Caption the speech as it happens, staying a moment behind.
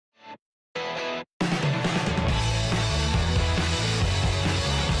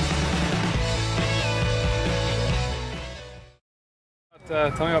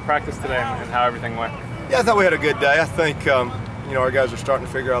Tell me about practice today and how everything went. Yeah, I thought we had a good day. I think our guys are starting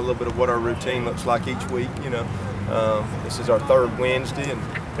to figure out a little bit of what our routine looks like each week. This is our third Wednesday, and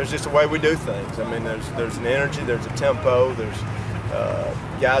there's just a way we do things. I mean, there's an energy, there's a tempo, there's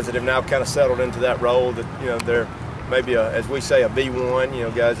guys that have now kind of settled into that role that they're maybe as we say, a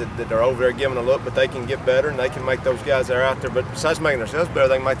B1. Guys that are over there giving a look, but they can get better and they can make those guys that are out there. But besides making themselves better,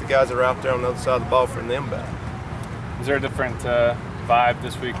 they can make the guys that are out there on the other side of the ball for them better. Is there a different vibe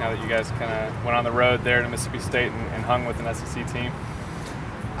this week now that you guys kind of went on the road there to Mississippi State and hung with an SEC team?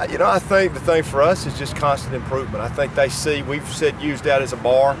 I think the thing for us is just constant improvement. I think they see, we've used that as a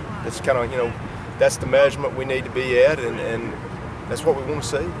bar. That's kind of, that's the measurement we need to be at, and that's what we want to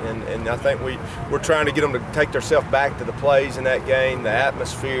see. And I think we're trying to get them to take themselves back to the plays in that game, the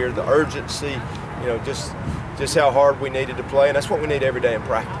atmosphere, the urgency, just how hard we needed to play, and that's what we need every day in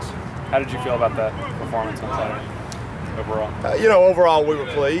practice. How did you feel about that performance on Saturday? Overall, overall we were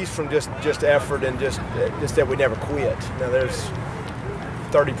pleased from just effort and just that we never quit. Now there's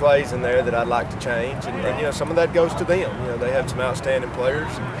 30 plays in there that I'd like to change, and some of that goes to them. They had some outstanding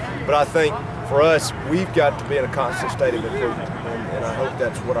players, but I think for us we've got to be in a constant state of improvement, and I hope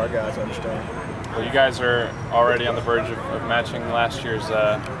that's what our guys understand. Well, you guys are already on the verge of matching last year's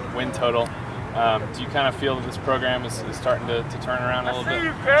win total. Do you kind of feel that this program is starting to turn around a little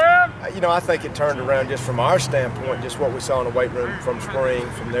bit? I think it turned around just from our standpoint, just what we saw in the weight room from spring,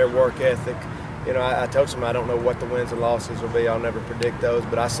 from their work ethic. I told them I don't know what the wins and losses will be. I'll never predict those,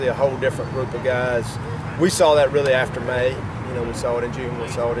 but I see a whole different group of guys. We saw that really after May. We saw it in June, we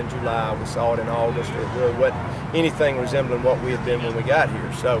saw it in July, we saw it in August. It really wasn't anything resembling what we had been when we got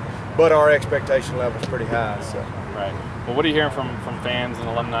here. But our expectation level is pretty high. Right. Well, what are you hearing from fans and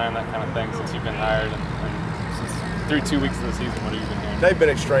alumni and that kind of thing since you've been hired and since through 2 weeks of the season? What have you been hearing? They've been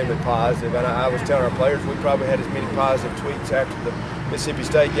extremely positive, and I was telling our players we probably had as many positive tweets after the Mississippi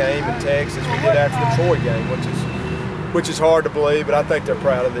State game and texts as we did after the Troy game, which is hard to believe, but I think they're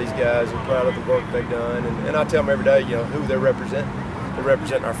proud of these guys and proud of the work they've done. And I tell them every day, who they're representing. They're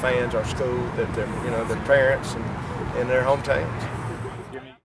representing our fans, our school, their parents, and their hometowns.